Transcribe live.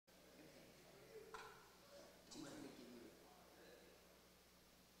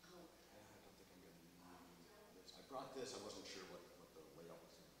this. I wasn't sure what the layout was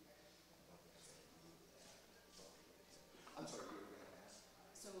going to be. I'm sorry, you were going to ask?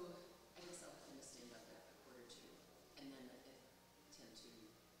 So I guess I'll kind of stand up at a quarter to, and then at 10 to,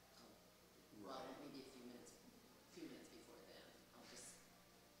 well, Right. maybe a few minutes before then, I'll just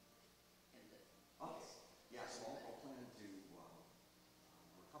end it. Okay. Yeah, so I'll plan to,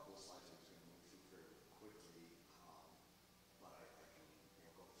 a couple of slides I'm just going to move through fairly quickly, but I can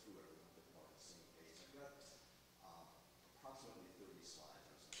go through it a little bit more at the same pace. I've got approximately 30 slides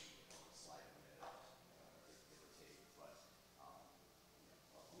or something, a slide a minute, give or take, but I'll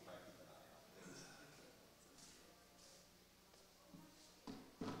try to keep an eye on things.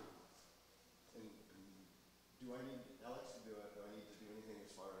 And do I need, Alex, do I need to do anything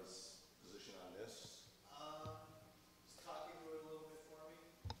as far as position on this? Just talking to it a little bit for me.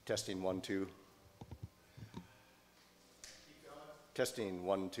 Testing 1, 2. Keep going. Testing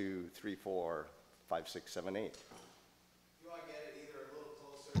 1, 2, 3, 4, 5, 6, 7, 8. You want to get it either a little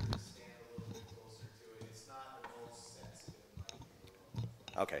closer, just stand a little bit closer to it. It's not the most sensitive mic.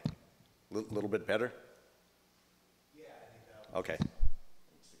 Okay. Little bit better? Yeah, I think that would Okay.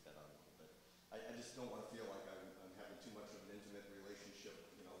 Let me stick that on a little bit. I just don't want to feel like I'm having too much of an intimate relationship.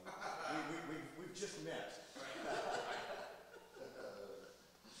 You know, we've just met.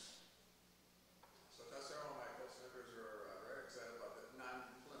 So that's all my listeners are very excited about the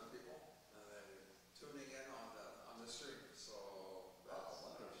non-Plymouth people, and they're tuning in on the stream. So that's,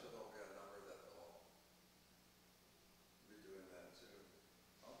 I'm sure there'll be a number that will be doing that too.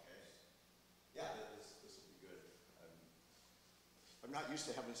 Okay. Yeah, this will be good. I'm not used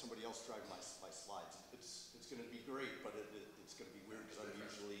to having somebody else drive my slides. It's going to be great, but it's going to be weird because I'm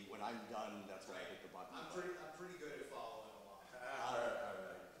usually, when I'm done, that's when I hit the button. I'm pretty good at following along. All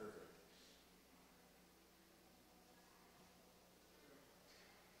right, perfect.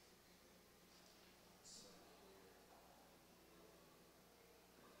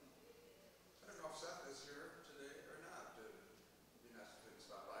 I don't know if Seth is here today or not. It'd be nice if he could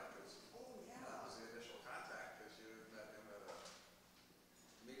stop by because that was the initial contact because you met him at a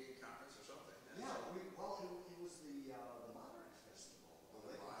meeting conference or something. Yeah, it was the Modern Festival.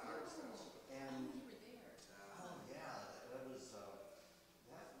 The Modern Festival. And You were there. oh yeah,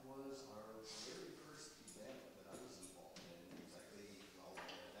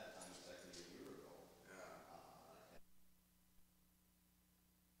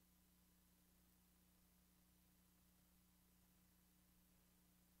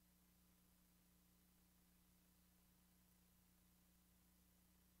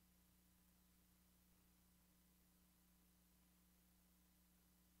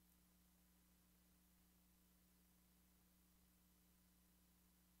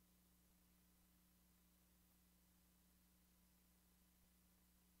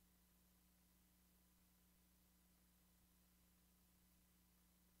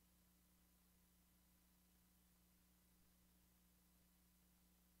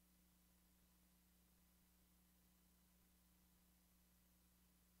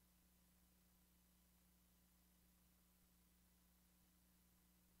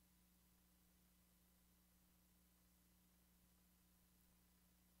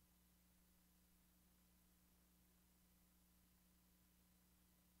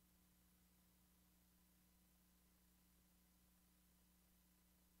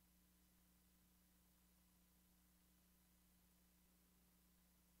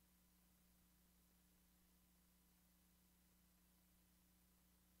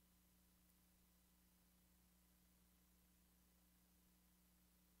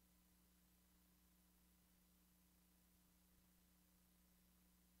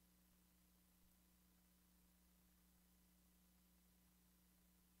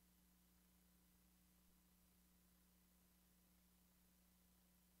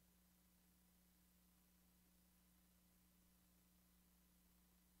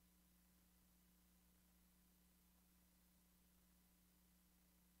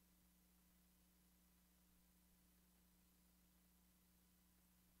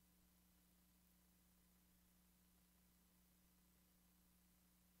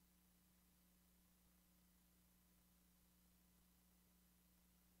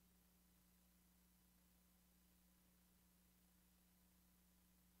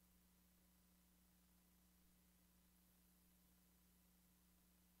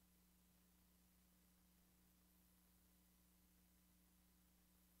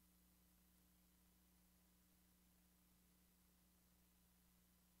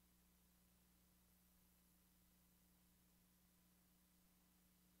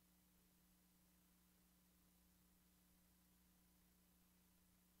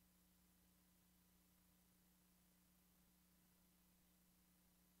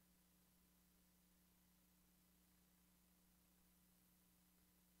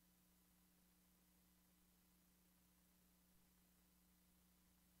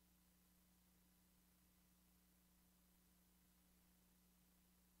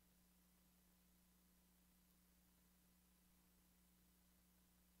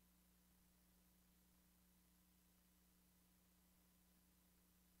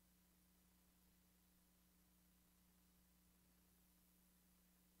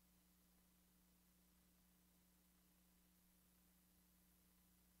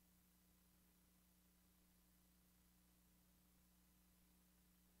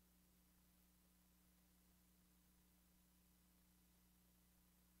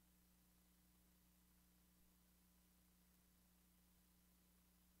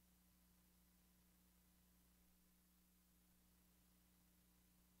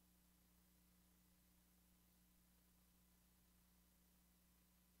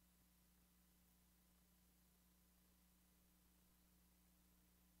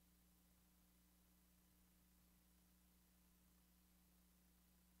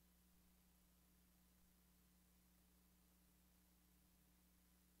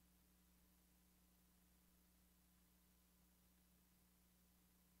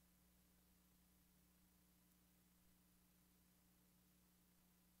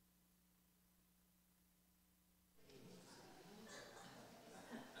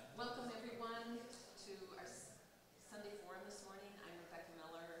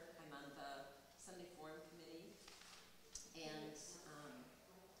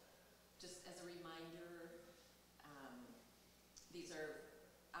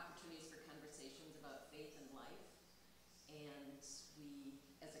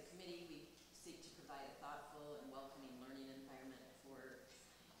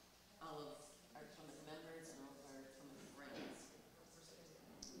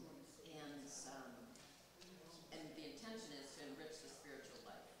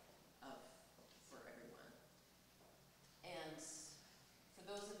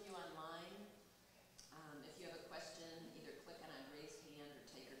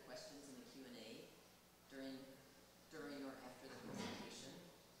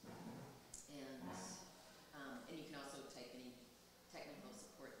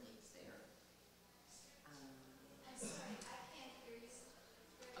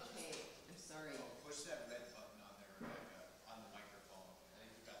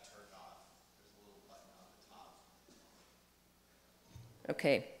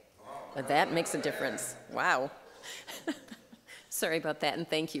 Okay. Well, that makes a difference. Wow. Sorry about that, and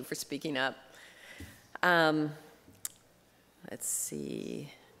thank you for speaking up. Let's see.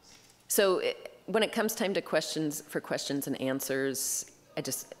 So when it comes time to questions and answers, I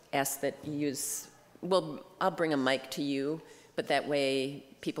just ask that you use, well, I'll bring a mic to you, but that way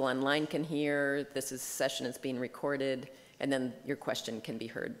people online can hear, session is being recorded, and then your question can be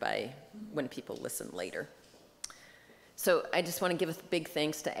heard by when people listen later. So I just want to give a big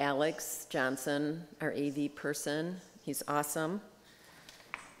thanks to Alex Johnson, our AV person. He's awesome.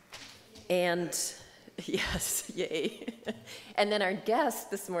 And yes, yay. And then our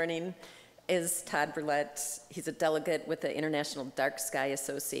guest this morning is Todd Burlet. He's a delegate with the International Dark Sky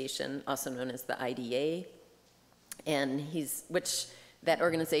Association, also known as the IDA. And which that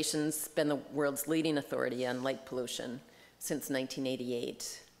organization's been the world's leading authority on light pollution since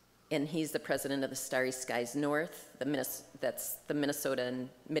 1988. And he's the president of the Starry Skies North, that's the Minnesota and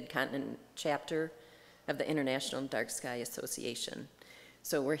Mid-Continent chapter of the International Dark Sky Association.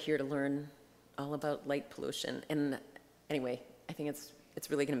 So we're here to learn all about light pollution. And anyway, I think it's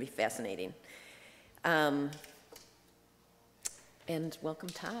really going to be fascinating. And welcome,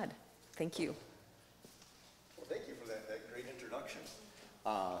 Todd. Thank you. Well, thank you for that great introduction.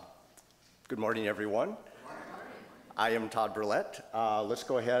 Good morning, everyone. I am Todd Burlet. Let's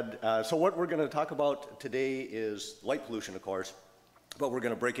go ahead. So what we're going to talk about today is light pollution, of course, but we're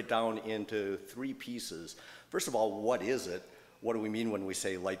going to break it down into three pieces. First of all, what is it? What do we mean when we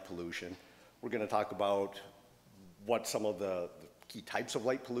say light pollution? We're going to talk about what some of the key types of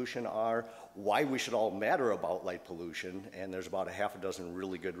light pollution are, why we should all matter about light pollution, and there's about a half a dozen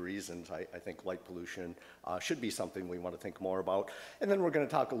really good reasons I think light pollution should be something we want to think more about. And then we're going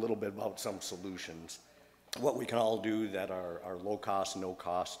to talk a little bit about some solutions, what we can all do that are low-cost,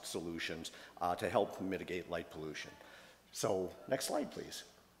 no-cost solutions to help mitigate light pollution. So next slide, please.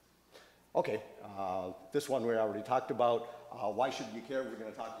 Okay, this one we already talked about. Why should you care? We're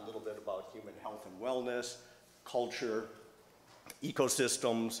going to talk a little bit about human health and wellness, culture,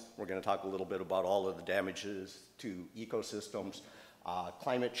 ecosystems. We're going to talk a little bit about all of the damages to ecosystems,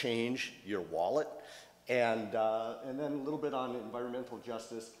 climate change, your wallet, and then a little bit on environmental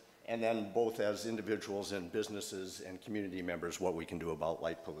justice, and then both as individuals and businesses and community members, what we can do about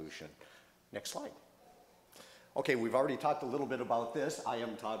light pollution. Next slide. Okay, we've already talked a little bit about this. I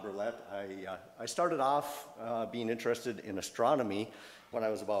am Todd Burlet. I started off being interested in astronomy when I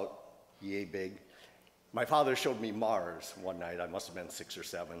was about yay big. My father showed me Mars one night. I must have been 6 or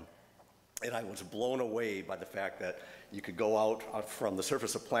 7. And I was blown away by the fact that you could go out from the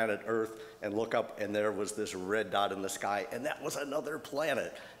surface of planet Earth and look up, and there was this red dot in the sky, and that was another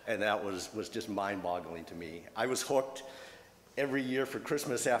planet. And that was just mind-boggling to me. I was hooked. Every year for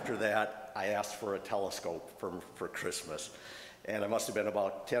Christmas after that, I asked for a telescope for Christmas. And I must have been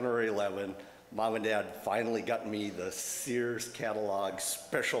about 10 or 11. Mom and Dad finally got me the Sears catalog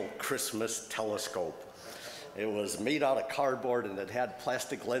special Christmas telescope. It was made out of cardboard, and it had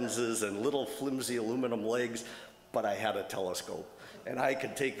plastic lenses and little flimsy aluminum legs, but I had a telescope. And I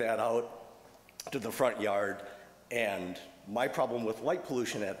could take that out to the front yard, and my problem with light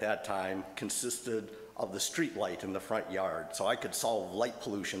pollution at that time consisted of the street light in the front yard. So I could solve light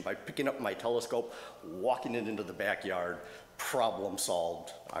pollution by picking up my telescope, walking it into the backyard, problem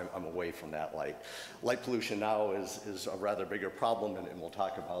solved. I'm away from that light. Light pollution now is a rather bigger problem, and we'll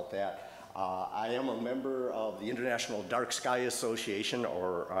talk about that. I am a member of the International Dark Sky Association,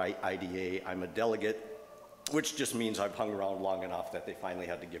 or IDA. I'm a delegate, which just means I've hung around long enough that they finally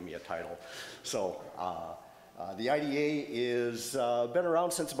had to give me a title. So the IDA is been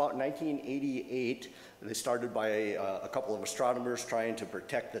around since about 1988. They started by a couple of astronomers trying to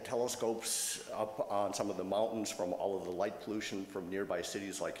protect the telescopes up on some of the mountains from all of the light pollution from nearby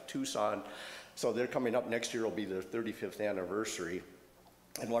cities like Tucson. So they're coming up next year will be their 35th anniversary.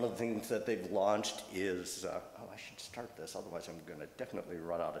 And one of the things that they've launched is, oh, I should start this, otherwise I'm going to definitely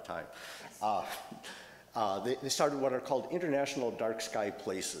run out of time. They started what are called International Dark Sky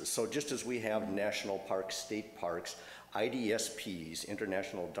Places. So just as we have national parks, state parks, IDSPs,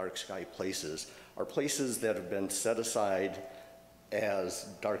 International Dark Sky Places, are places that have been set aside as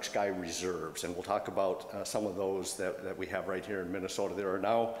dark sky reserves. And we'll talk about some of those that we have right here in Minnesota. There are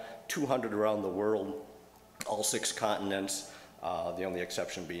now 200 around the world, all 6 continents. The only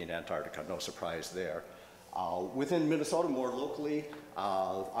exception being Antarctica, no surprise there. Within Minnesota, more locally,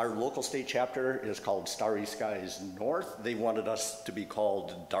 our local state chapter is called Starry Skies North. They wanted us to be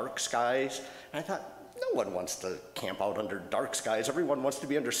called Dark Skies. And I thought, no one wants to camp out under dark skies. Everyone wants to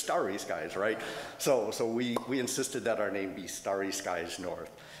be under starry skies, right? So we insisted that our name be Starry Skies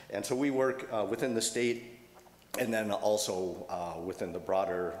North. And so we work within the state and then also within the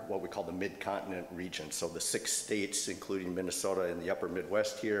broader, what we call the mid-continent region, so the 6 states, including Minnesota and the upper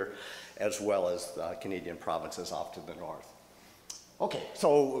Midwest here, as well as Canadian provinces off to the north. Okay,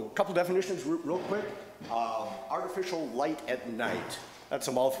 so a couple definitions real quick. Artificial light at night. That's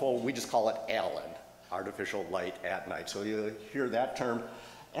a mouthful. We just call it ALAN, artificial light at night. So you hear that term.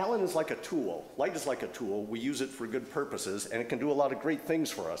 ALAN is like a tool. Light is like a tool. We use it for good purposes, and it can do a lot of great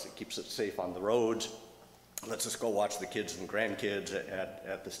things for us. It keeps us safe on the roads. Lets us go watch the kids and grandkids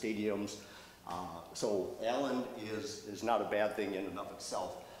at the stadiums. So ALAN is not a bad thing in and of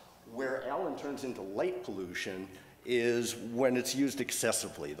itself. Where ALAN turns into light pollution is when it's used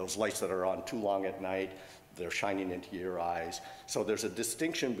excessively. Those lights that are on too long at night, they're shining into your eyes. So there's a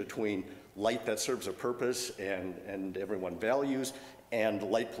distinction between light that serves a purpose and everyone values, and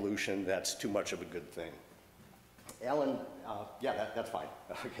light pollution that's too much of a good thing. ALAN, yeah, that's fine.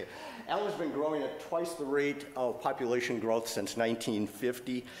 Okay. ALAN's been growing at twice the rate of population growth since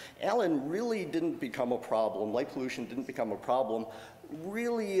 1950. ALAN really didn't become a problem, light pollution didn't become a problem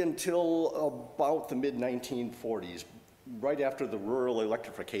really until about the mid-1940s, right after the rural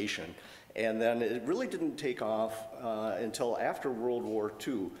electrification. And then it really didn't take off until after World War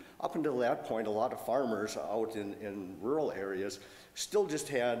II. Up until that point, a lot of farmers out in rural areas still just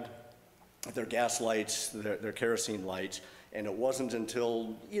had their gas lights, their kerosene lights, and it wasn't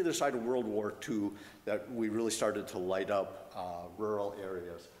until either side of World War II that we really started to light up rural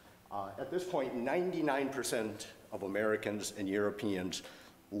areas. At this point, 99% of Americans and Europeans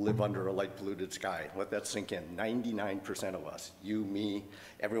live under a light-polluted sky. Let that sink in. 99% of us. You, me,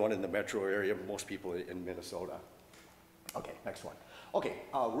 everyone in the metro area, most people in Minnesota. Okay, next one. Okay,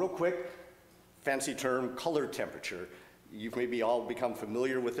 real quick, fancy term, color temperature. You've maybe all become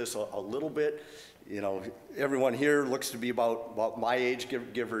familiar with this a little bit. You know, everyone here looks to be about my age,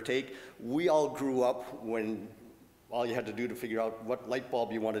 give or take. We all grew up when all you had to do to figure out what light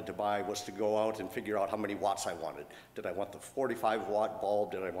bulb you wanted to buy was to go out and figure out how many watts I wanted. Did I want the 45-watt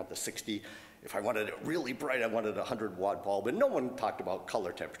bulb? Did I want the 60? If I wanted it really bright, I wanted a 100-watt bulb. And no one talked about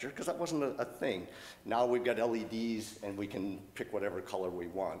color temperature because that wasn't a thing. Now we've got LEDs and we can pick whatever color we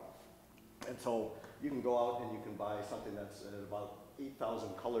want. And so you can go out and you can buy something that's at about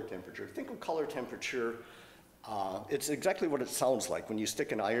 8,000 color temperature. Think of color temperature, it's exactly what it sounds like. When you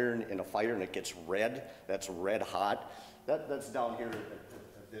stick an iron in a fire and it gets red, that's red hot. That's down here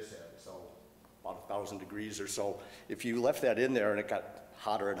at this end, so about 1,000 degrees or so. If you left that in there and it got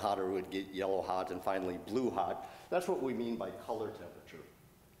hotter and hotter, it would get yellow hot and finally blue hot. That's what we mean by color temperature.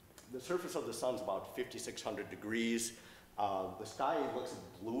 The surface of the sun's about 5,600 degrees. The sky looks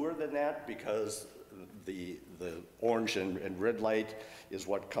bluer than that because the orange and red light is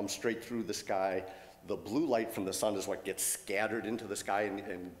what comes straight through the sky. The blue light from the sun is what gets scattered into the sky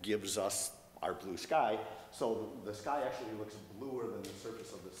and gives us our blue sky. So the sky actually looks bluer than the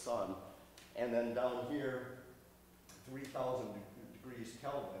surface of the sun. And then down here, 3,000 degrees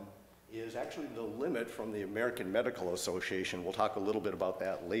Kelvin is actually the limit from the American Medical Association. We'll talk a little bit about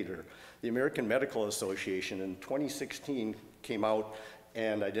that later. The American Medical Association in 2016 came out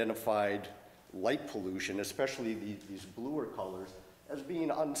and identified light pollution, especially these bluer colors, as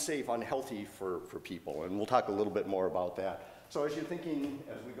being unsafe, unhealthy for people. And we'll talk a little bit more about that. So as you're thinking,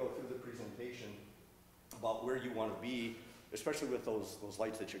 as we go through the presentation, about where you want to be, especially with those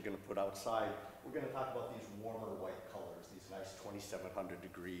lights that you're going to put outside, we're going to talk about these warmer white colors, these nice 2,700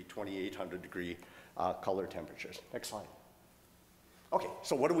 degree, 2,800 degree color temperatures. Next slide. Okay,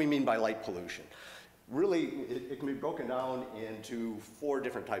 so what do we mean by light pollution? Really, it can be broken down into 4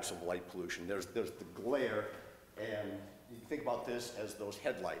 different types of light pollution. There's the glare, and you think about this as those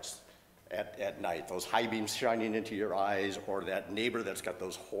headlights at night, those high beams shining into your eyes, or that neighbor that's got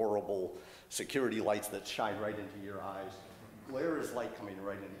those horrible security lights that shine right into your eyes. Glare is light coming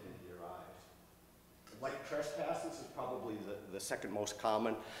right into your eyes. Light trespasses is probably the second most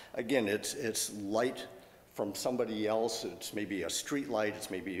common. Again, it's light from somebody else. It's maybe a street light, it's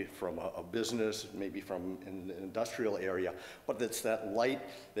maybe from a business, maybe from an industrial area, but it's that light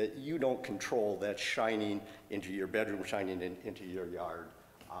that you don't control that's shining into your bedroom, shining into your yard.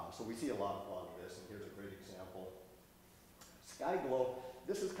 So we see a lot of this, and here's a great example. Sky glow,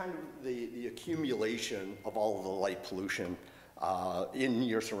 this is kind of the accumulation of all of the light pollution in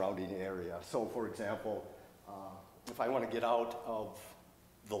your surrounding area. So for example, if I want to get out of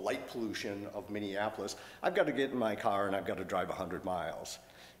the light pollution of Minneapolis, I've got to get in my car and I've got to drive 100 miles.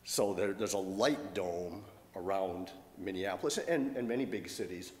 So there's a light dome around Minneapolis and many big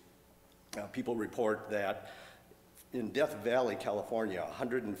cities. People report that in Death Valley, California,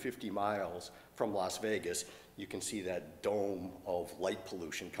 150 miles from Las Vegas, you can see that dome of light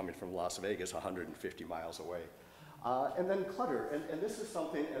pollution coming from Las Vegas 150 miles away. And then clutter, and this is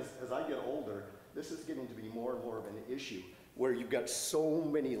something, as I get older, this is getting to be more and more of an issue, where you've got so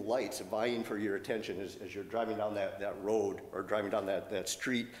many lights vying for your attention as you're driving down that road or driving down that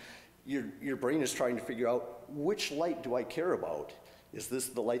street. Your brain is trying to figure out, which light do I care about? Is this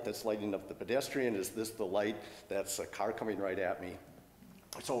the light that's lighting up the pedestrian? Is this the light that's a car coming right at me?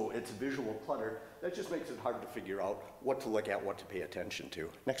 So it's visual clutter. That just makes it hard to figure out what to look at, what to pay attention to.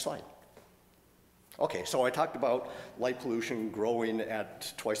 Next slide. Okay, so I talked about light pollution growing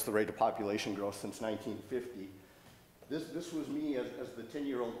at twice the rate of population growth since 1950. This was me as the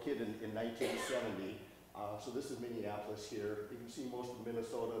 10-year-old kid in 1970. So this is Minneapolis here. You can see most of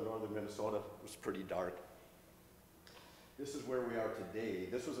Minnesota, northern Minnesota was pretty dark. This is where we are today.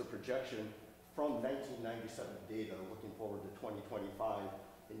 This was a projection from 1997 data looking forward to 2025.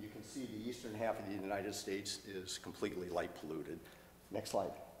 And you can see the eastern half of the United States is completely light polluted. Next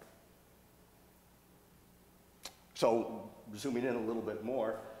slide. So zooming in a little bit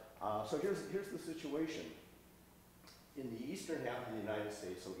more, so here's the situation. In the eastern half of the United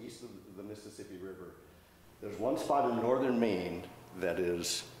States, so east of the Mississippi River, there's one spot in northern Maine that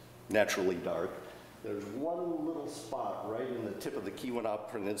is naturally dark. There's one little spot right in the tip of the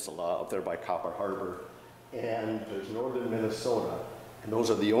Keweenaw Peninsula up there by Copper Harbor, and there's northern Minnesota. And those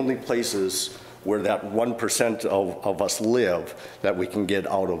are the only places where that 1% of us live that we can get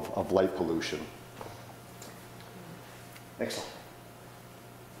out of light pollution. Next slide.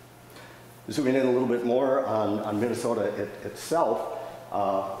 Zooming in a little bit more on Minnesota itself,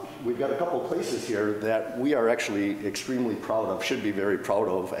 we've got a couple places here that we are actually extremely proud of, should be very proud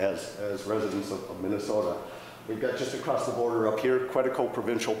of as residents of Minnesota. We've got just across the border up here, Quetico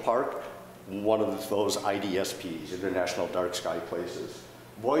Provincial Park, one of those IDSPs, International Dark Sky Places.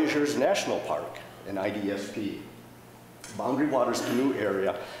 Voyageurs National Park, an IDSP. Boundary Waters Canoe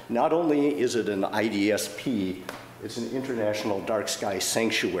Area, not only is it an IDSP, it's an International Dark Sky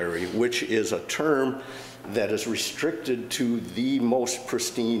Sanctuary, which is a term that is restricted to the most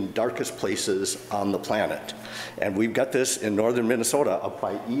pristine, darkest places on the planet. And we've got this in northern Minnesota up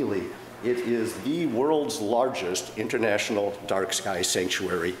by Ely. It is the world's largest international dark sky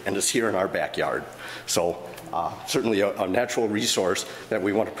sanctuary, and it's here in our backyard. So certainly a natural resource that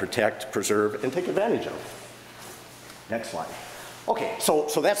we want to protect, preserve, and take advantage of. Next slide. Okay, so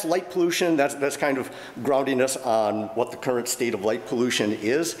that's light pollution. That's kind of grounding us on what the current state of light pollution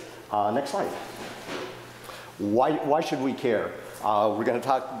is. Next slide. Why should we care? We're going to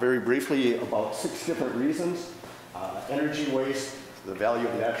talk very briefly about 6 different reasons. Energy waste, the value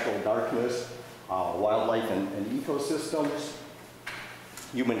of natural darkness, wildlife and ecosystems,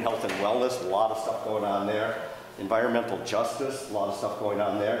 human health and wellness, a lot of stuff going on there, environmental justice, a lot of stuff going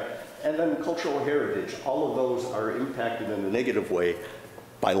on there, and then cultural heritage. All of those are impacted in a negative way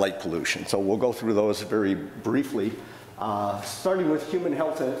by light pollution. So we'll go through those very briefly, starting with human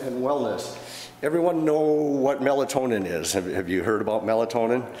health and wellness. Everyone know what melatonin is? Have you heard about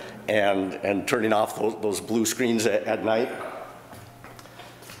melatonin and turning off those blue screens at night?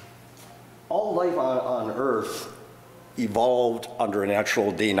 All life on Earth evolved under a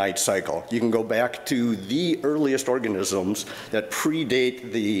natural day-night cycle. You can go back to the earliest organisms that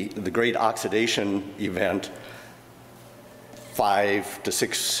predate the great oxidation event 500 to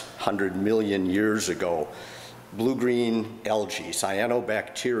 600 million years ago. Blue-green algae,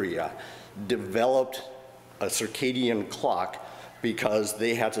 cyanobacteria, developed a circadian clock because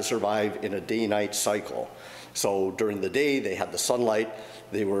they had to survive in a day-night cycle. So during the day, they had the sunlight,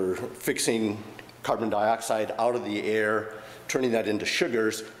 they were fixing carbon dioxide out of the air, turning that into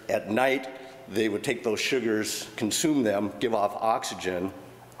sugars. At night, they would take those sugars, consume them, give off oxygen.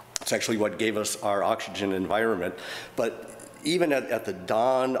 It's actually what gave us our oxygen environment. But even at the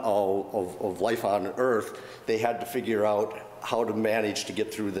dawn of life on Earth, they had to figure out how to manage to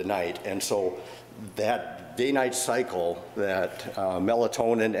get through the night. And so that day-night cycle, that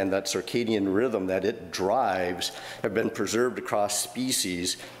melatonin and that circadian rhythm that it drives have been preserved across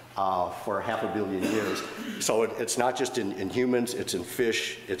species for 500 million years. So it's not just in humans, it's in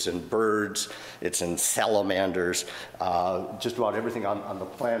fish, it's in birds, it's in salamanders. Just about everything on the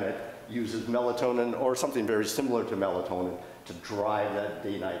planet uses melatonin or something very similar to melatonin to drive that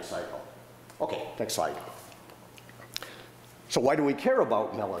day-night cycle. Okay, next slide. So why do we care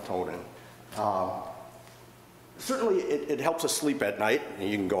about melatonin? Certainly it helps us sleep at night.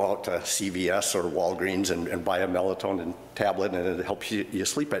 You can go out to CVS or Walgreens and buy a melatonin tablet and it helps you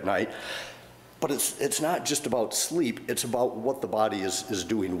sleep at night. But it's not just about sleep, it's about what the body is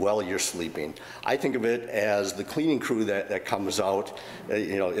doing while you're sleeping. I think of it as the cleaning crew that comes out.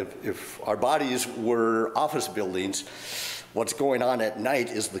 You know, if our bodies were office buildings, what's going on at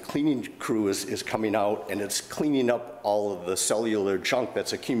night is the cleaning crew is coming out and it's cleaning up all of the cellular junk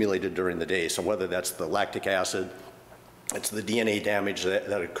that's accumulated during the day. So whether that's the lactic acid, it's the DNA damage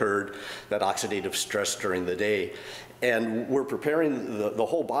that occurred, that oxidative stress during the day. And we're preparing, the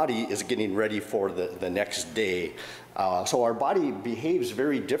whole body is getting ready for the next day. So our body behaves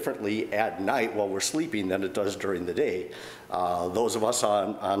very differently at night while we're sleeping than it does during the day. Those of us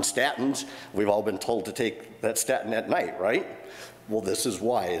on statins, we've all been told to take that statin at night, right? Well, this is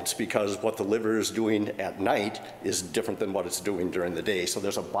why. It's because what the liver is doing at night is different than what it's doing during the day. So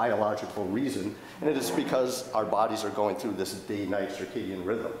there's a biological reason, and it is because our bodies are going through this day-night circadian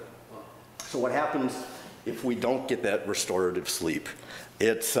rhythm. So what happens if we don't get that restorative sleep?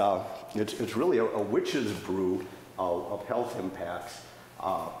 It's really a witch's brew of health impacts.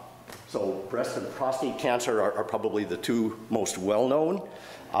 So breast and prostate cancer are probably the two most well-known,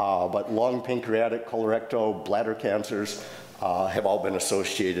 but lung, pancreatic, colorectal, bladder cancers have all been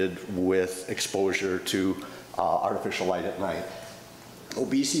associated with exposure to artificial light at night.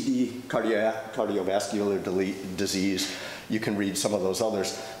 Obesity, cardiovascular disease, you can read some of those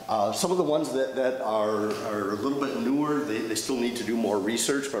others. Some of the ones that are a little bit newer, they still need to do more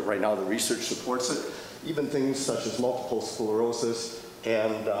research, but right now the research supports it. Even things such as multiple sclerosis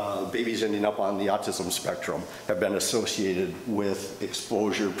and babies ending up on the autism spectrum have been associated with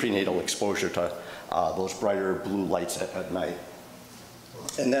exposure, prenatal exposure to those brighter blue lights at night.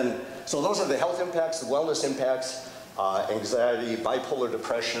 And then, so those are the health impacts, the wellness impacts, anxiety, bipolar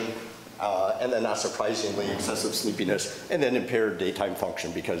depression, and then not surprisingly, excessive sleepiness, and then impaired daytime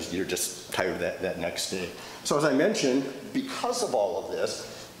function because you're just tired that next day. So as I mentioned, because of all of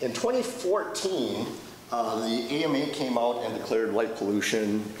this, in 2014, the AMA came out and declared light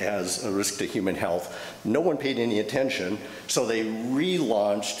pollution as a risk to human health. No one paid any attention, so they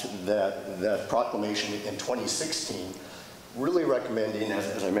relaunched that proclamation in 2016, really recommending,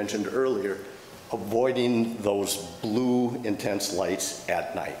 as I mentioned earlier, avoiding those blue intense lights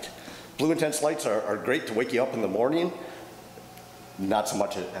at night. Blue intense lights are great to wake you up in the morning, not so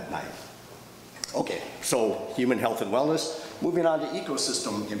much at night. Okay, so human health and wellness. Moving on to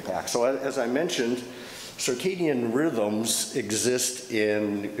ecosystem impact. So as I mentioned, circadian rhythms exist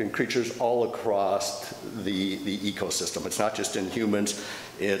in creatures all across the ecosystem. It's not just in humans,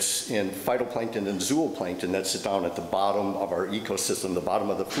 it's in phytoplankton and zooplankton that sit down at the bottom of our ecosystem, the bottom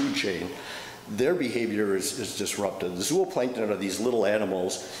of the food chain. Their behavior is disrupted. The zooplankton are these little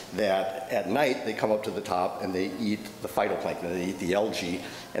animals that at night they come up to the top and they eat the phytoplankton, they eat the algae,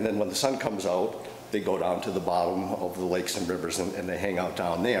 and then when the sun comes out, they go down to the bottom of the lakes and rivers and they hang out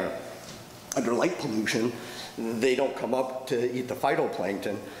down there. Under light pollution, they don't come up to eat the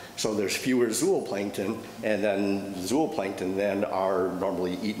phytoplankton, so there's fewer zooplankton, and then zooplankton then are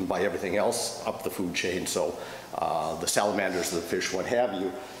normally eaten by everything else up the food chain, so the salamanders, the fish, what have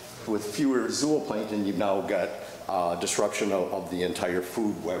you. With fewer zooplankton, you've now got disruption of the entire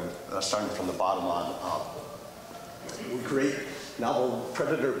food web, starting from the bottom on up. We create novel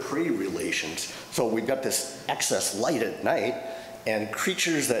predator-prey relations. So we've got this excess light at night, and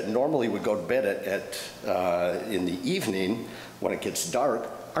creatures that normally would go to bed in the evening when it gets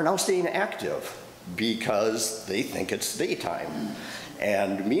dark are now staying active because they think it's daytime.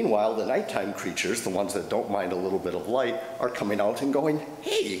 And meanwhile, the nighttime creatures, the ones that don't mind a little bit of light, are coming out and going,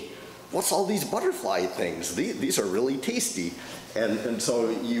 hey, what's all these butterfly things? These are really tasty. And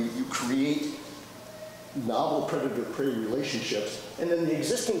so you create novel predator-prey relationships, and then the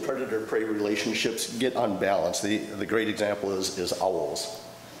existing predator-prey relationships get unbalanced. The great example is owls.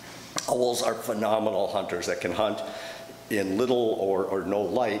 Owls are phenomenal hunters that can hunt in little or no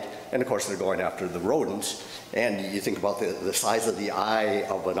light, and of course they're going after the rodents. And you think about the size of the eye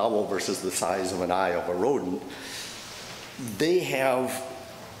of an owl versus the size of an eye of a rodent. They have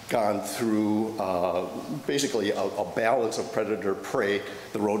gone through basically a balance of predator-prey.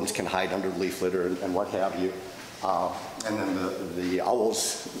 The rodents can hide under leaf litter and what have you. And then the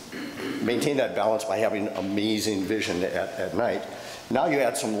owls maintain that balance by having amazing vision at night. Now you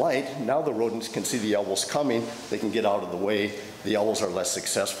add some light, now the rodents can see the owls coming, they can get out of the way, the owls are less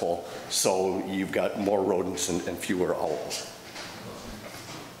successful, so you've got more rodents and fewer owls.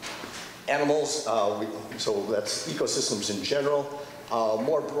 Animals, so that's ecosystems in general.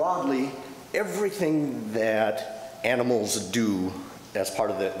 More broadly, everything that animals do as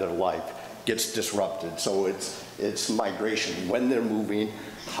part of their life gets disrupted. So it's migration, when they're moving,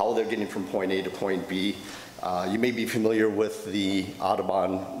 how they're getting from point A to point B. You may be familiar with the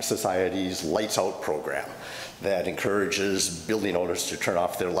Audubon Society's Lights Out program that encourages building owners to turn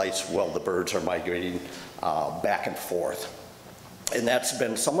off their lights while the birds are migrating back and forth. And that's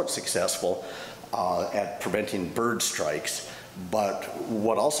been somewhat successful at preventing bird strikes. But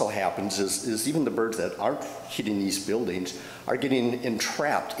what also happens is even the birds that aren't hitting these buildings are getting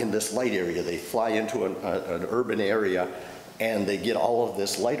entrapped in this light area. They fly into an urban area and they get all of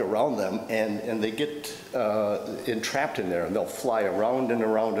this light around them, and they get entrapped in there, and they'll fly around and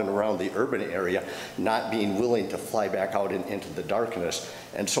around and around the urban area, not being willing to fly back out into the darkness.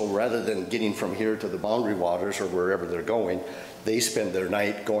 And so rather than getting from here to the boundary waters or wherever they're going, they spend their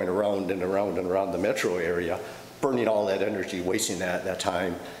night going around and around and around the metro area, burning all that energy, wasting that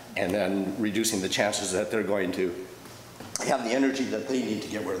time, and then reducing the chances that they're going to have the energy that they need to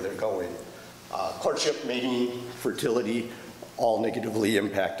get where they're going. Courtship, mating, fertility, all negatively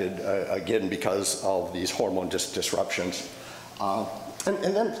impacted, again, because of these hormone disruptions. And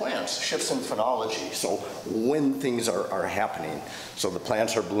then plants, shifts in phenology, so when things are happening. So the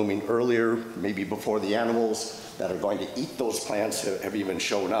plants are blooming earlier, maybe before the animals that are going to eat those plants have even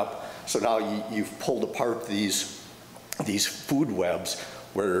shown up. So now you've pulled apart these food webs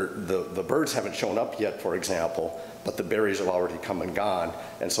where the birds haven't shown up yet, for example, but the berries have already come and gone.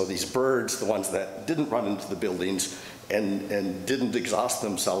 And so these birds, the ones that didn't run into the buildings and didn't exhaust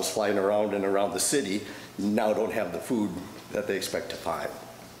themselves flying around and around the city, now don't have the food that they expect to find.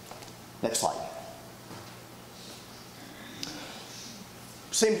 Next slide.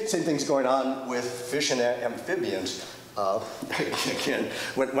 Same thing's going on with fish and amphibians. Again,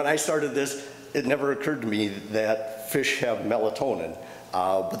 when I started this, it never occurred to me that fish have melatonin,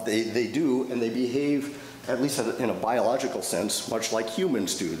 but they do, and they behave, at least in a biological sense, much like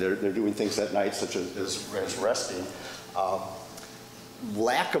humans do. They're doing things at night, such as resting.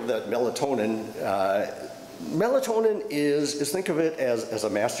 Lack of that melatonin, melatonin is think of it as a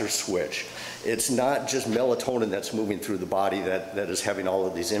master switch. It's not just melatonin that's moving through the body that is having all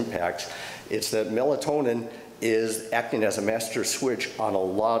of these impacts. It's that melatonin is acting as a master switch on a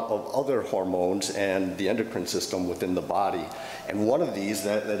lot of other hormones and the endocrine system within the body. And one of these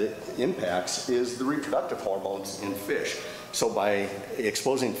that it impacts is the reproductive hormones in fish. So by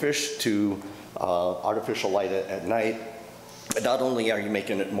exposing fish to artificial light at night, not only are you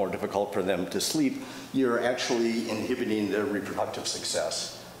making it more difficult for them to sleep, you're actually inhibiting their reproductive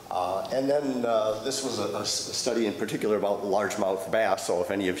success. And then this was a study in particular about largemouth bass, so if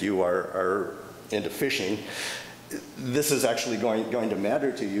any of you are into fishing, this is actually going to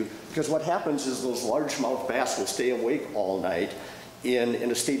matter to you, because what happens is those largemouth bass will stay awake all night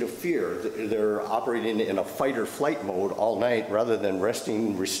in a state of fear. They're operating in a fight or flight mode all night rather than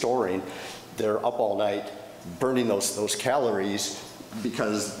resting, restoring. They're up all night burning those calories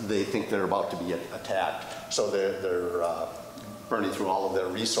because they think they're about to be attacked. So they're burning through all of their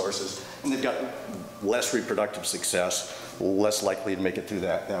resources, and they've got less reproductive success, less likely to make it through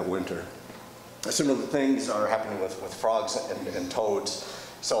that winter. Similar things are happening with frogs and toads.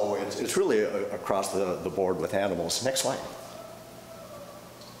 So it's really across the board with animals. Next slide.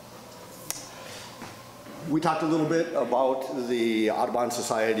 We talked a little bit about the Audubon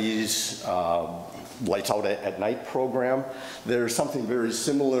Society's Lights Out at Night program. There's something very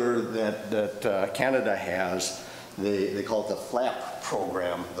similar that Canada has. They call it the FLAP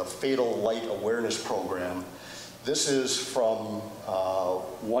program, the Fatal Light Awareness Program. This is from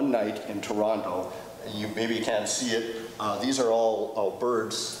one night in Toronto. You maybe can't see it. These are all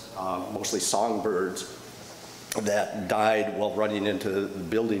birds, mostly songbirds, that died while running into the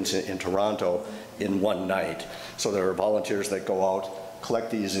buildings in Toronto in one night. So there are volunteers that go out,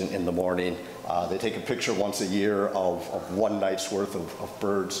 collect these in the morning. They take a picture once a year of one night's worth of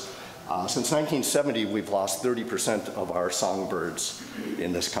birds. Since 1970, we've lost 30% of our songbirds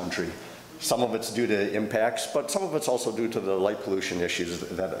in this country. Some of it's due to impacts, but some of it's also due to the light pollution issues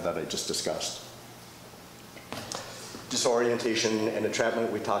that I just discussed. Disorientation and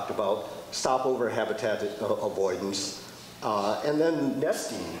entrapment we talked about, stopover habitat avoidance, and then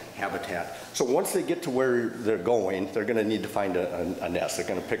nesting habitat. So once they get to where they're going, they're going to need to find a nest. They're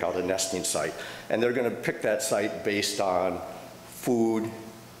going to pick out a nesting site, and they're going to pick that site based on food,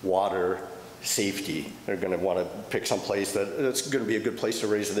 water, safety. They're going to want to pick some place that's going to be a good place to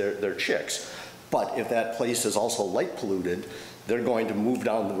raise their chicks. But if that place is also light polluted, they're going to move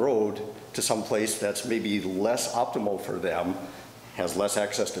down the road to some place that's maybe less optimal for them, has less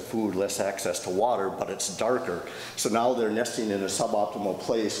access to food, less access to water, but it's darker. So now they're nesting in a suboptimal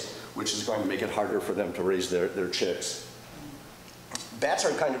place, which is going to make it harder for them to raise their chicks. Bats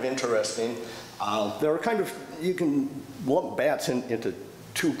are kind of interesting. They're kind of, you can lump bats into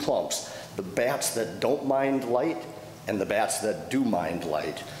two clumps. the bats that don't mind light and the bats that do mind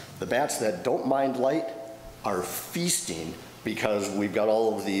light. The bats that don't mind light are feasting because we've got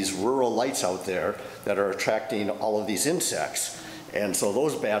all of these rural lights out there that are attracting all of these insects. And so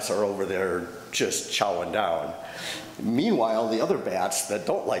those bats are over there just chowing down. Meanwhile, the other bats that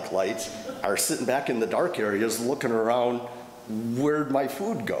don't like lights are sitting back in the dark areas looking around, where'd my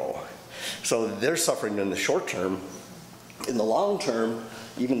food go? So they're suffering in the short term. In the long term,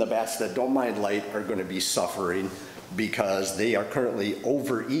 even the bats that don't mind light are going to be suffering because they are currently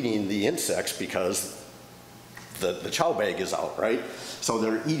overeating the insects because the chow bag is out, right? So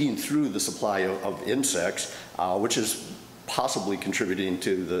they're eating through the supply of insects, which is possibly contributing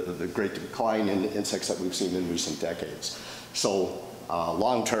to the great decline in insects that we've seen in recent decades. So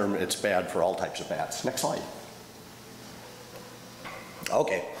long term, it's bad for all types of bats. Next slide.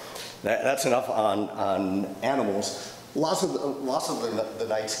 Okay, that's enough on animals. Loss of the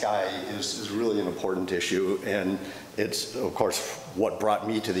night sky is really an important issue, and it's, of course, what brought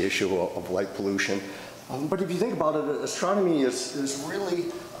me to the issue of light pollution. But if you think about it, astronomy is really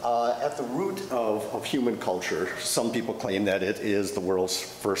at the root of human culture. Some people claim that it is the world's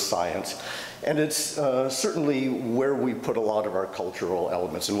first science. And it's certainly where we put a lot of our cultural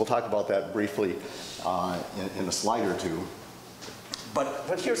elements. And we'll talk about that briefly in a slide or two.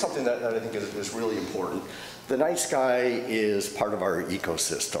 But here's something that I think is really important. The night sky is part of our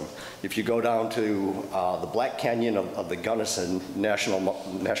ecosystem. If you go down to the Black Canyon of the Gunnison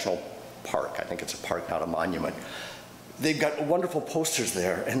National Park, I think it's a park, not a monument, they've got wonderful posters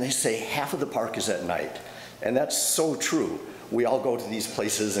there, and they say half of the park is at night. And that's so true. We all go to these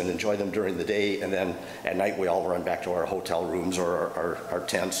places and enjoy them during the day, and then at night we all run back to our hotel rooms or our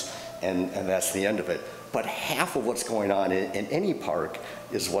tents, and that's the end of it. But half of what's going on in any park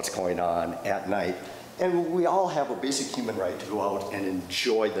is what's going on at night. And we all have a basic human right to go out and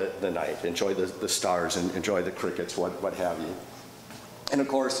enjoy the night, enjoy the stars, and enjoy the crickets, what have you. And of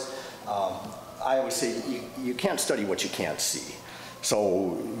course, I always say you can't study what you can't see.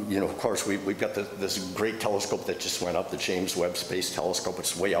 So, of course, we've got this great telescope that just went up, the James Webb Space Telescope.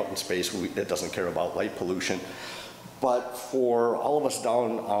 It's way out in space. It doesn't care about light pollution. But for all of us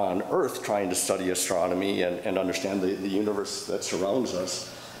down on Earth trying to study astronomy and understand the universe that surrounds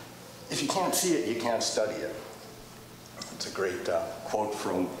us, if you can't see it, you can't study it. It's a great quote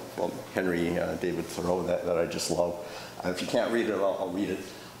from Henry David Thoreau that I just love. If you can't read it, I'll read it.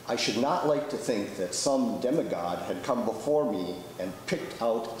 I should not like to think that some demigod had come before me and picked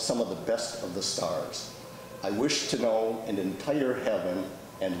out some of the best of the stars. I wish to know an entire heaven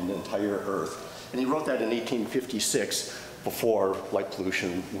and an entire earth. And he wrote that in 1856, before light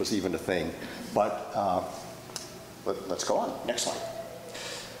pollution was even a thing. But let's go on. Next slide.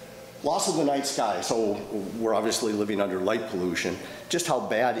 Loss of the night sky. So we're obviously living under light pollution. Just how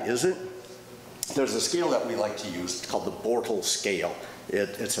bad is it? There's a scale that we like to use called the Bortle scale.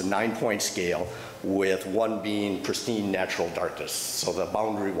 It's a 9-point scale, with 1 being pristine natural darkness. So the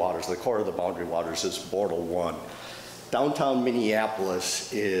boundary waters, the core of the boundary waters is Bortle 1. Downtown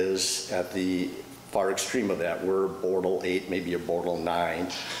Minneapolis is at the far extreme of that. We're Bortle 8, maybe a Bortle 9.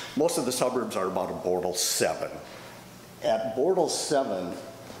 Most of the suburbs are about a Bortle 7. At Bortle 7,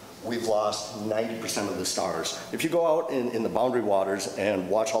 we've lost 90% of the stars. If you go out in the boundary waters and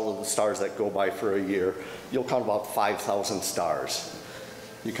watch all of the stars that go by for a year, you'll count about 5,000 stars.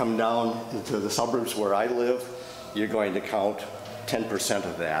 You come down into the suburbs where I live, you're going to count 10%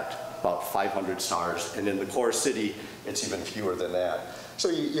 of that, about 500 stars. And in the core city, it's even fewer than that. So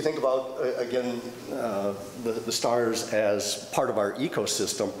you think about, again, the stars as part of our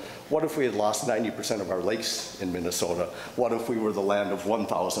ecosystem. What if we had lost 90% of our lakes in Minnesota? What if we were the land of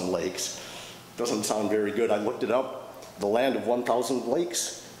 1,000 lakes? Doesn't sound very good. I looked it up. The land of 1,000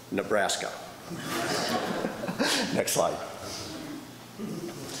 lakes, Nebraska. Next slide.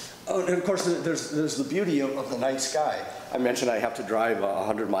 Oh, and of course, there's the beauty of the night sky. I mentioned I have to drive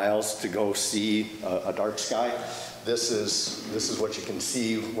 100 miles to go see a dark sky. This is what you can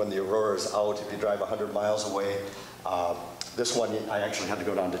see when the aurora is out if you drive 100 miles away. This one, I actually had to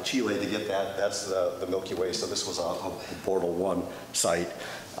go down to Chile to get that. That's the Milky Way, so this was a Bortle 1 site.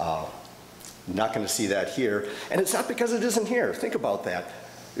 Not going to see that here. And it's not because it isn't here. Think about that.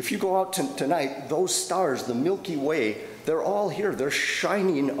 If you go out tonight, those stars, the Milky Way, they're all here. They're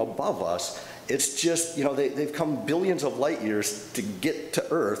shining above us. It's just, they've come billions of light years to get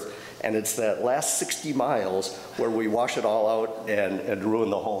to Earth, and it's that last 60 miles where we wash it all out and ruin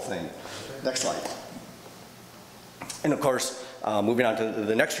the whole thing. Next slide. And of course, moving on to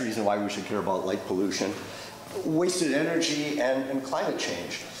the next reason why we should care about light pollution, wasted energy and climate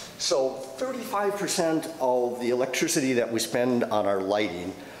change. So 35% of the electricity that we spend on our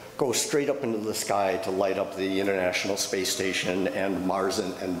lighting go straight up into the sky to light up the International Space Station and Mars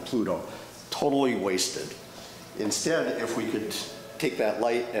and Pluto. Totally wasted. Instead, if we could take that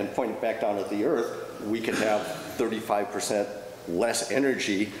light and point it back down at the Earth, we could have 35% less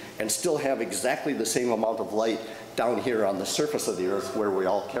energy and still have exactly the same amount of light down here on the surface of the Earth where we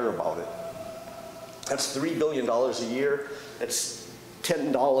all care about it. That's $3 billion a year. It's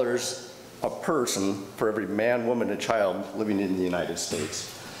 $10 a person for every man, woman, and child living in the United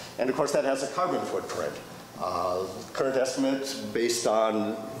States. And of course, that has a carbon footprint. Current estimates based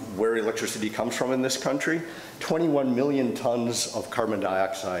on where electricity comes from in this country, 21 million tons of carbon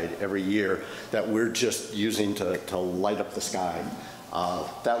dioxide every year that we're just using to light up the sky.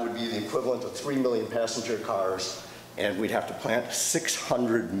 That would be the equivalent of 3 million passenger cars, and we'd have to plant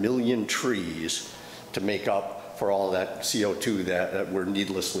 600 million trees to make up for all that CO2 that we're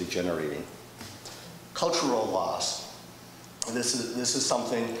needlessly generating. Cultural loss. This is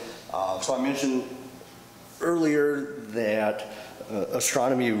something, so I mentioned earlier that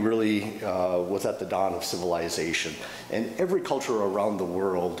astronomy really was at the dawn of civilization. And every culture around the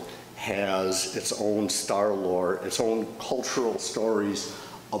world has its own star lore, its own cultural stories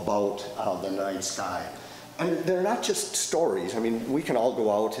about the night sky. And they're not just stories. I mean, we can all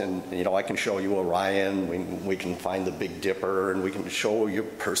go out and, you know, I can show you Orion, we can find the Big Dipper, and we can show you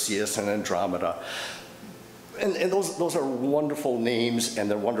Perseus and Andromeda. And those are wonderful names,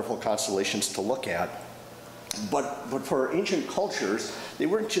 and they're wonderful constellations to look at. But for ancient cultures, they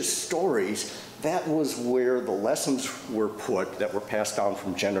weren't just stories. That was where the lessons were put that were passed down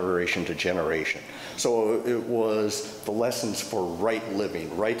from generation to generation. So it was the lessons for right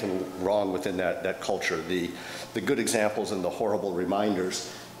living, right and wrong within that culture, the good examples and the horrible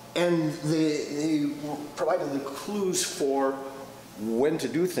reminders. And they provided the clues for when to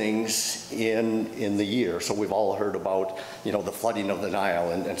do things in the year. So we've all heard about, you know, the flooding of the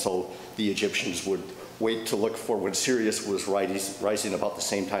Nile, and so the Egyptians would wait to look for when Sirius was rising about the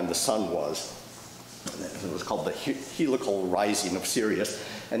same time the sun was. It was called the helical rising of Sirius,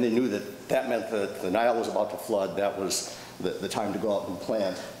 and they knew that that meant that the Nile was about to flood. That was the time to go out and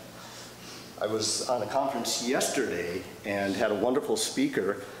plant. I was on a conference yesterday and had a wonderful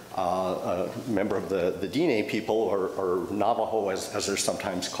speaker, a member of the Diné people, or Navajo as they're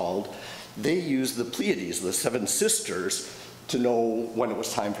sometimes called. They used the Pleiades, the seven sisters, to know when it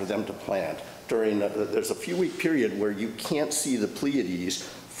was time for them to plant. There's a few-week period where you can't see the Pleiades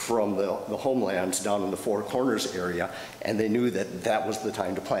from the homelands down in the Four Corners area, and they knew that that was the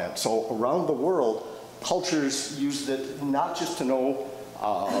time to plant. So around the world, cultures used it not just to know,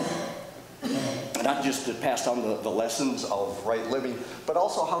 not just to pass down the lessons of right living, but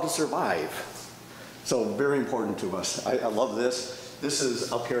also how to survive. So very important to us. I love this. This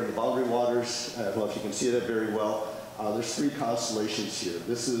is up here in the Boundary Waters. I don't know if you can see that very well. There's 3 constellations here.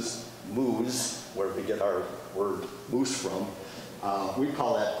 This is Moose, where we get our word moose from. We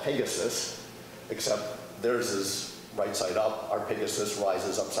call that Pegasus, except theirs is right side up. Our Pegasus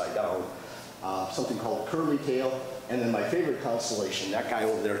rises upside down. Something called Curly Tail. And then my favorite constellation, that guy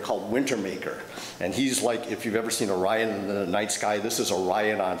over there called Wintermaker. And he's like, if you've ever seen Orion in the night sky, this is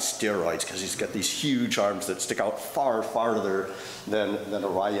Orion on steroids, because he's got these huge arms that stick out far farther than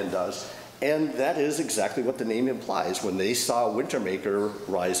Orion does. And that is exactly what the name implies. When they saw Wintermaker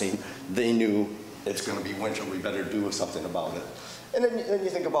rising, they knew it's going to be winter, we better do something about it. And then you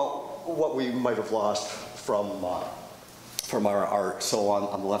think about what we might have lost from our art. So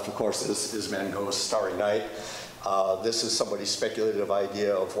on the left, of course, is Van Gogh's Starry Night. This is somebody's speculative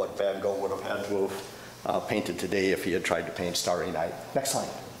idea of what Van Gogh would have had to have painted today if he had tried to paint Starry Night. Next slide.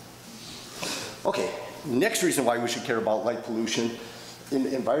 Okay, next reason why we should care about light pollution,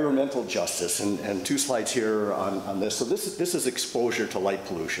 environmental justice, and 2 slides here on this. So this is exposure to light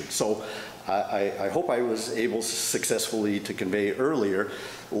pollution. So I hope I was able successfully to convey earlier,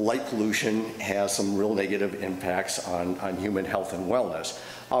 light pollution has some real negative impacts on human health and wellness.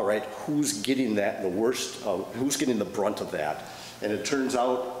 All right, who's getting that the worst, who's getting the brunt of that? And it turns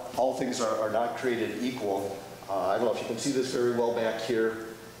out all things are not created equal. I don't know if you can see this very well back here.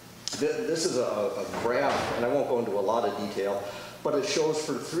 This is a graph, and I won't go into a lot of detail, but it shows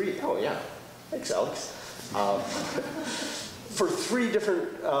for 3, oh yeah, thanks Alex. For 3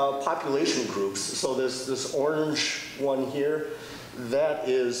 different population groups. So this orange one here, that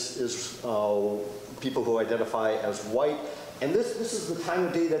is people who identify as white. And this is the time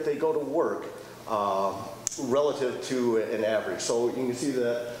of day that they go to work relative to an average. So you can see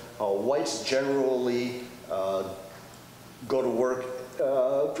that whites generally go to work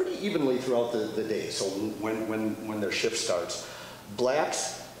pretty evenly throughout the day, so when their shift starts.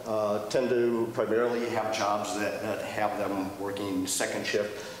 Blacks tend to primarily have jobs that have them working second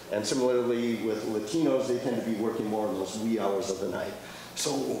shift, And similarly with Latinos, they tend to be working more in those wee hours of the night.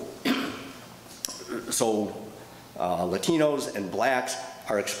 So Latinos and blacks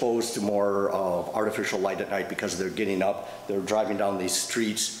are exposed to more of artificial light at night because they're getting up, they're driving down these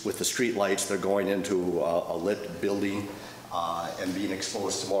streets with the street lights, they're going into a lit building and being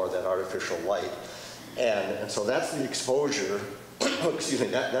exposed to more of that artificial light. And so that's the exposure, excuse me,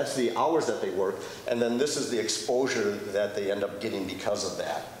 that's the hours that they work, and then this is the exposure that they end up getting because of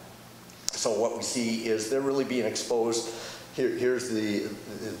that. So what we see is they're really being exposed. Here's the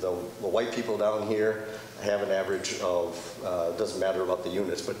white people down here have an average of, doesn't matter about the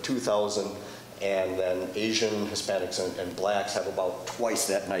units, but 2,000, and then Asian, Hispanics, and blacks have about twice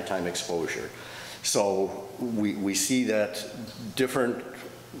that nighttime exposure. So we see that different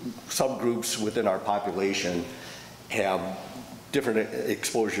subgroups within our population have different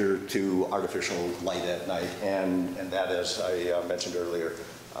exposure to artificial light at night, and that, as I mentioned earlier,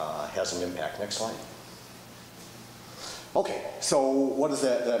 has an impact. Next slide. Okay, so what does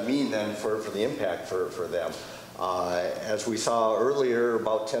that mean then for the impact for them? As we saw earlier,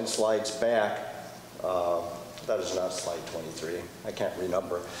 about 10 slides back, that is not slide 23, I can't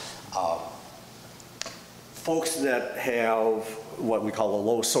renumber. Folks that have what we call a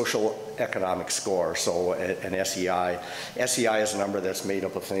low social economic score, so an SEI. SEI is a number that's made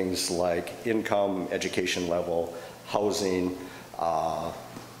up of things like income, education level, housing,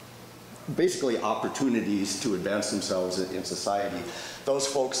 basically opportunities to advance themselves in society. Those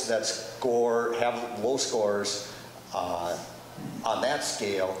folks that have low scores on that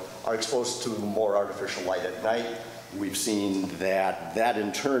scale are exposed to more artificial light at night. We've seen that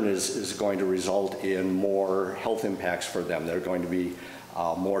in turn is going to result in more health impacts for them. They're going to be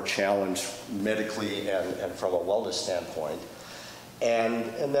more challenged medically and from a wellness standpoint.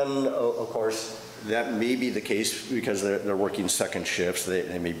 And then, of course, that may be the case because they're working second shifts.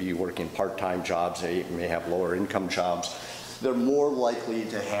 They may be working part-time jobs. They may have lower income jobs. They're more likely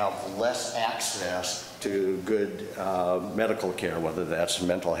to have less access to good medical care, whether that's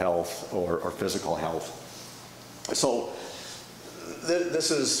mental health or physical health. So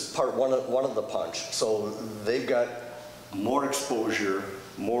this is part one of the punch. So they've got more exposure,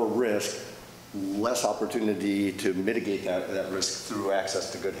 more risk, less opportunity to mitigate that risk through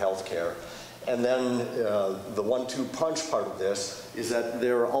access to good health care. And then the 1-2 punch part of this is that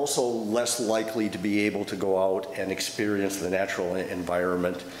they're also less likely to be able to go out and experience the natural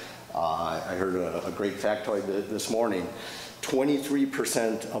environment. I heard a great factoid this morning.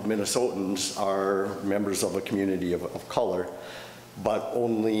 23% of Minnesotans are members of a community of color, but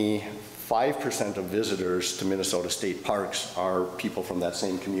only 5% of visitors to Minnesota state parks are people from that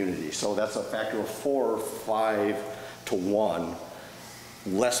same community. So that's a factor of 4 or 5 to 1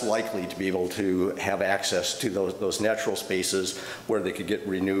 less likely to be able to have access to those natural spaces where they could get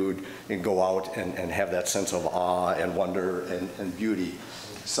renewed and go out and have that sense of awe and wonder and beauty.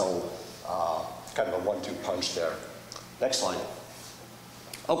 So kind of a 1-2 punch there. Next slide.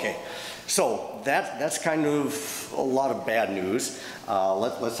 Okay, so that's kind of a lot of bad news.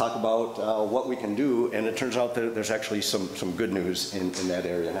 Let's talk about what we can do, and it turns out that there's actually some good news in that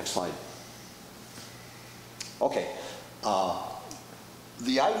area. Next slide. Okay.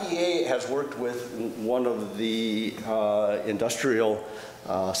 The IDA has worked with one of the industrial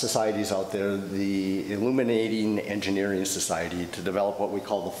societies out there, the Illuminating Engineering Society, to develop what we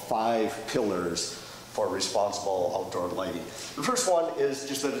call the 5 pillars for responsible outdoor lighting. The first one is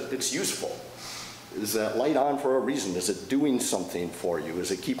just that it's useful. Is that light on for a reason? Is it doing something for you?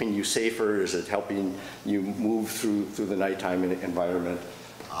 Is it keeping you safer? Is it helping you move through the nighttime environment?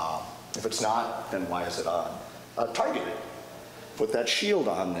 If it's not, then why is it on? Target it. Put that shield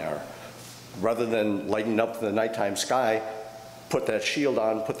on there. Rather than lighting up the nighttime sky, put that shield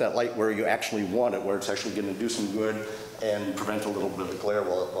on, put that light where you actually want it, where it's actually going to do some good and prevent a little bit of glare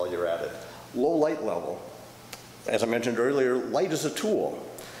while you're at it. Low light level. As I mentioned earlier, light is a tool.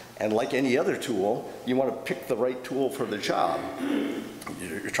 And like any other tool, you want to pick the right tool for the job.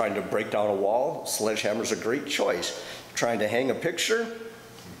 You're trying to break down a wall, sledgehammer's a great choice. Trying to hang a picture,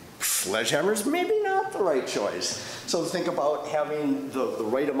 sledgehammer's maybe not the right choice. So think about having the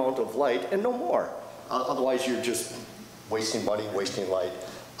right amount of light and no more. Otherwise you're just wasting money, wasting light.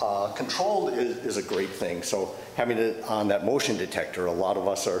 Controlled is a great thing. So having it on that motion detector, a lot of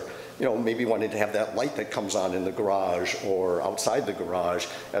us are maybe wanting to have that light that comes on in the garage or outside the garage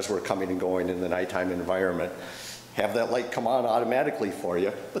as we're coming and going in the nighttime environment. Have that light come on automatically for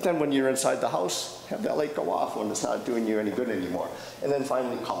you, but then when you're inside the house, have that light go off when it's not doing you any good anymore. And then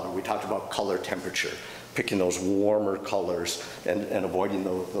finally, color. We talked about color temperature, picking those warmer colors and avoiding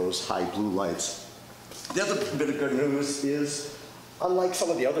those high blue lights. The other bit of good news is unlike some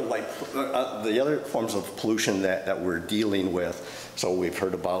of the other forms of pollution that we're dealing with, so we've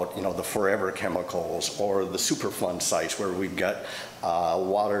heard about, you know, the forever chemicals or the Superfund sites where we've got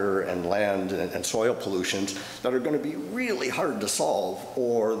water and land and soil pollutions that are going to be really hard to solve,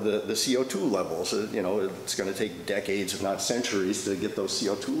 or the CO2 levels. You know, it's going to take decades, if not centuries, to get those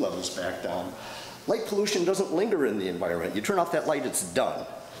CO2 levels back down. Light pollution doesn't linger in the environment. You turn off that light, it's done.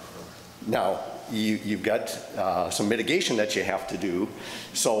 Now, you've got some mitigation that you have to do,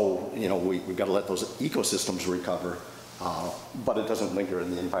 so you know we've got to let those ecosystems recover, but it doesn't linger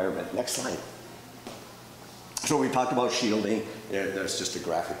in the environment. Next slide. So we talked about shielding. There's just a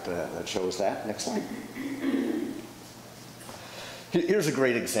graphic that shows that. Next slide. Here's a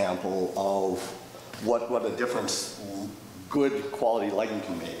great example of what a difference good quality lighting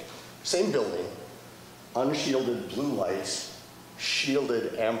can make. Same building, unshielded blue lights,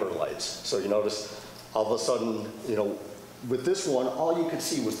 shielded amber lights. So you notice all of a sudden, you know, with this one, all you could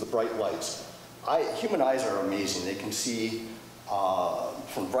see was the bright lights. Human eyes are amazing. They can see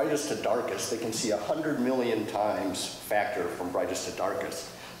from brightest to darkest. They can see 100 million times factor from brightest to darkest,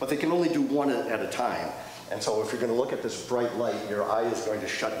 but they can only do one at a time. And so if you're going to look at this bright light, your eye is going to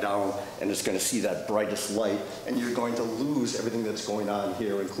shut down and it's going to see that brightest light, and you're going to lose everything that's going on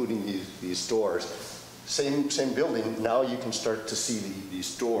here, including these doors. Same building, now you can start to see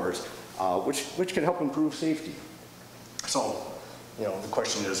these doors, which can help improve safety. So, you know, the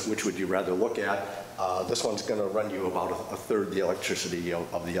question is, which would you rather look at? This one's going to run you about a third the electricity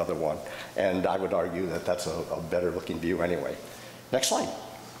of the other one, and I would argue that that's a better looking view anyway. Next slide.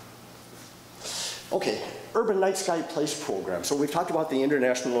 Okay, Urban Night Sky Place program. So we've talked about the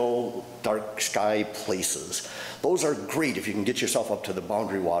international dark sky places. Those are great if you can get yourself up to the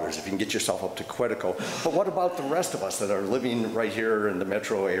Boundary Waters, if you can get yourself up to Quetico. But what about the rest of us that are living right here in the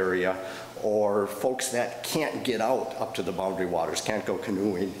metro area, or folks that can't get out up to the Boundary Waters, can't go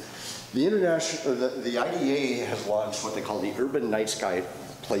canoeing? The IDA has launched what they call the Urban Night Sky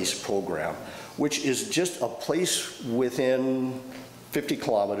Place program, which is just a place within 50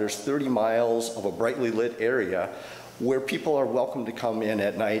 kilometers, 30 miles of a brightly lit area where people are welcome to come in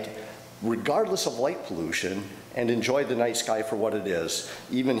at night, regardless of light pollution, and enjoy the night sky for what it is.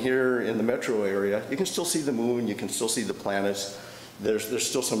 Even here in the metro area, you can still see the moon, you can still see the planets. There's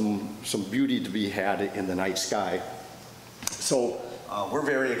still some beauty to be had in the night sky. So we're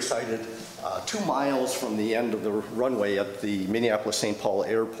very excited. 2 miles from the end of the runway at the Minneapolis-St. Paul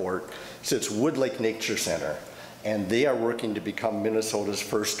Airport sits Wood Lake Nature Center, and they are working to become Minnesota's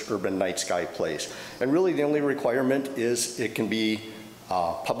first urban night sky place. And really the only requirement is it can be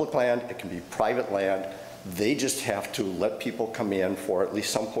public land, it can be private land. They just have to let people come in for at least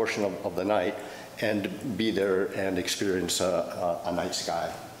some portion of the night and be there and experience a night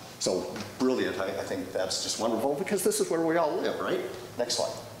sky. So brilliant. I think that's just wonderful, because this is where we all live, right? Next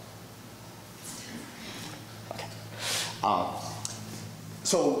slide. Okay.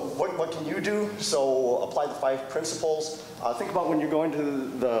 So what can you do? So apply the 5 principles. Think about when you're going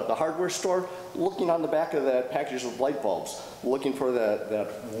to the hardware store, looking on the back of that package of light bulbs, looking for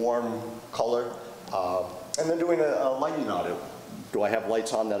that warm color, and then doing a lighting audit. Do I have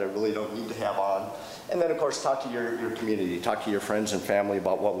lights on that I really don't need to have on? And then of course talk to your community, talk to your friends and family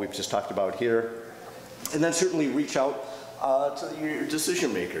about what we've just talked about here. And then certainly reach out to your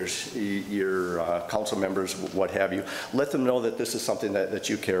decision makers, your council members, what have you. Let them know that this is something that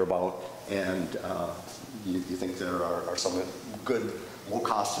you care about, and you think there are some good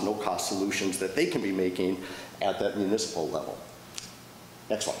low-cost and no-cost solutions that they can be making at that municipal level.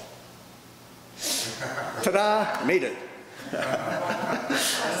 Next one. Ta-da! Made it. Thank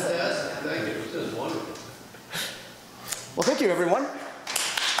you. This is wonderful. Well, thank you, everyone.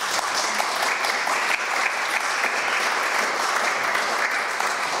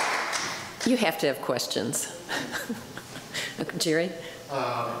 You have to have questions. Jerry?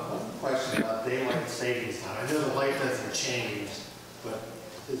 One question about daylight savings time. I know the light doesn't change, but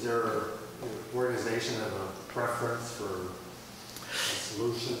is there an organization of a preference for a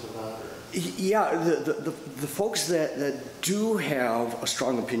solution to that? Or? Yeah, the folks that do have a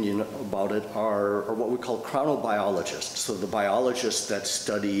strong opinion about it are what we call chronobiologists. So the biologists that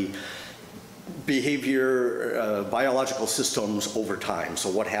study behavior, biological systems over time. So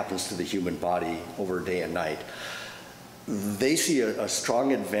what happens to the human body over day and night. They see a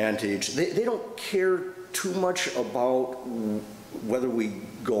strong advantage. They don't care too much about whether we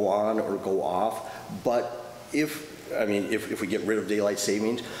go on or go off, but if we get rid of daylight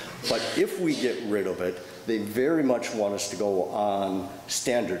savings, but if we get rid of it, they very much want us to go on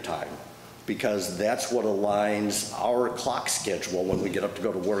standard time, because that's what aligns our clock schedule when we get up to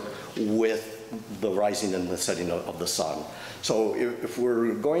go to work with the rising and the setting of the sun. So if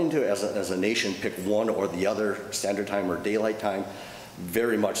we're going to, as a nation, pick one or the other, standard time or daylight time,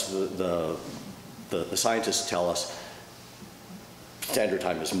 very much the scientists tell us standard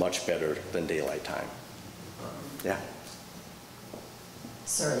time is much better than daylight time. Yeah.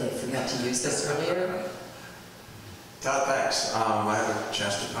 Sorry, I forgot to use this earlier. Todd, thanks. I had a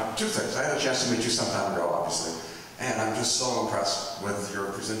chance to, two things. I had a chance to meet you some time ago, obviously, and I'm just so impressed with your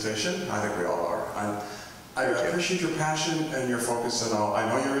presentation. I think we all are. I appreciate your passion and your focus and all. I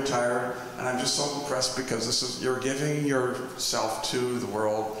know you're retired, and I'm just so impressed because you're giving yourself to the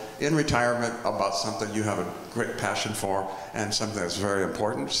world in retirement about something you have a great passion for and something that's very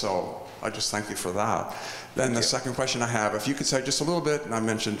important. So I just thank you for that. Then the second question I have, if you could say just a little bit, and I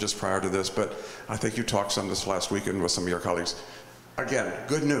mentioned just prior to this, but I think you talked some this last weekend with some of your colleagues. Again,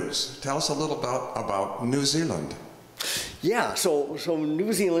 good news. Tell us a little about New Zealand. Yeah, so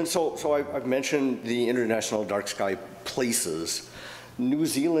New Zealand, so I've mentioned the International Dark Sky Places. New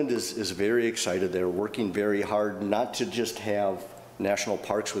Zealand is very excited. They're working very hard not to just have national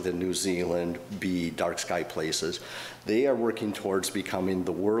parks within New Zealand be dark sky places. They are working towards becoming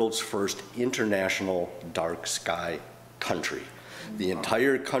the world's first international dark sky country. The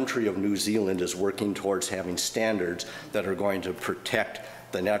entire country of New Zealand is working towards having standards that are going to protect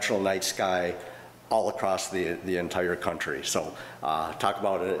the natural night sky all across the entire country. So talk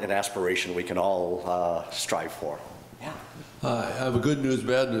about an aspiration we can all strive for. Yeah. I have a good news,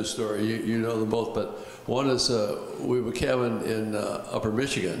 bad news story. You know them both, but one is we have a cabin in Upper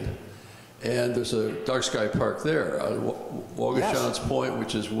Michigan, and there's a dark sky park there on Waugoshans Point,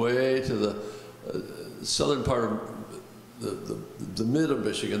 which is way to the southern part of the mid of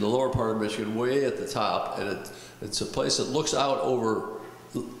Michigan, the lower part of Michigan, way at the top, and it's a place that looks out over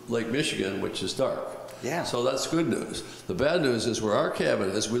Lake Michigan, which is dark. Yeah. So that's good news. The bad news is where our cabin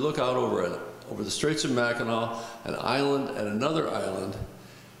is, we look out over the Straits of Mackinac, an island and another island.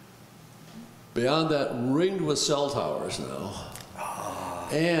 Beyond that, ringed with cell towers now.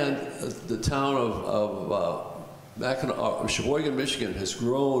 And the town of Mackinac, Sheboygan, Michigan has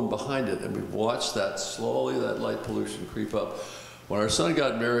grown behind it, and we've watched that slowly, that light pollution creep up. When our son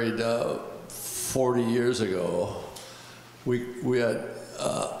got married 40 years ago, we had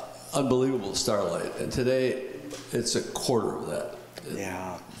unbelievable starlight, and today it's a quarter of that.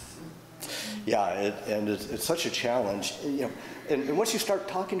 And it's such a challenge. You know, and once you start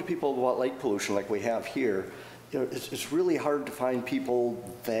talking to people about light pollution like we have here, you know, it's really hard to find people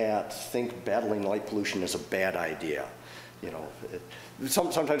that think battling light pollution is a bad idea. You know,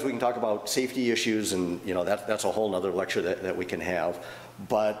 sometimes we can talk about safety issues, and you know that's a whole nother lecture that we can have.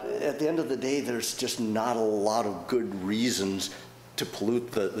 But at the end of the day, there's just not a lot of good reasons to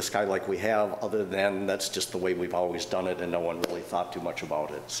pollute the sky like we have, other than that's just the way we've always done it, and no one really thought too much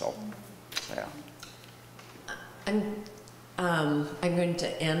about it. So, yeah. I'm going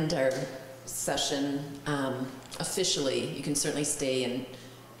to end our session officially. You can certainly stay and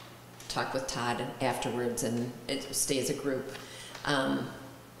talk with Todd afterwards and stay as a group.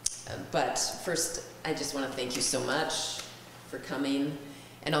 But first, I just want to thank you so much for coming.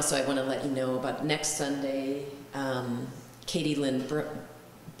 And also, I want to let you know about next Sunday. Katie Lynn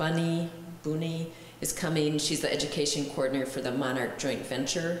Booney is coming. She's the education coordinator for the Monarch Joint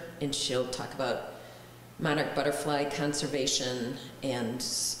Venture, and she'll talk about monarch butterfly conservation and,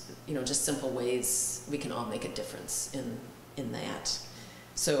 you know, just simple ways we can all make a difference in that.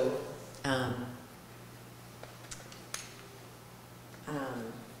 So,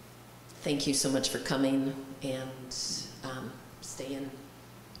 thank you so much for coming, and stay in.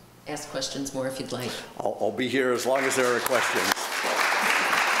 Ask questions more if you'd like. I'll be here as long as there are questions.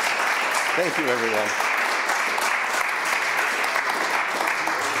 Thank you, everyone.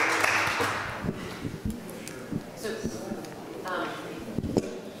 So,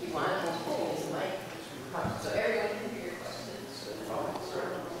 you want to hold this mic so everyone can hear your questions.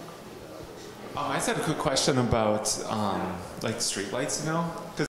 I just had a quick question about like streetlights, you know, because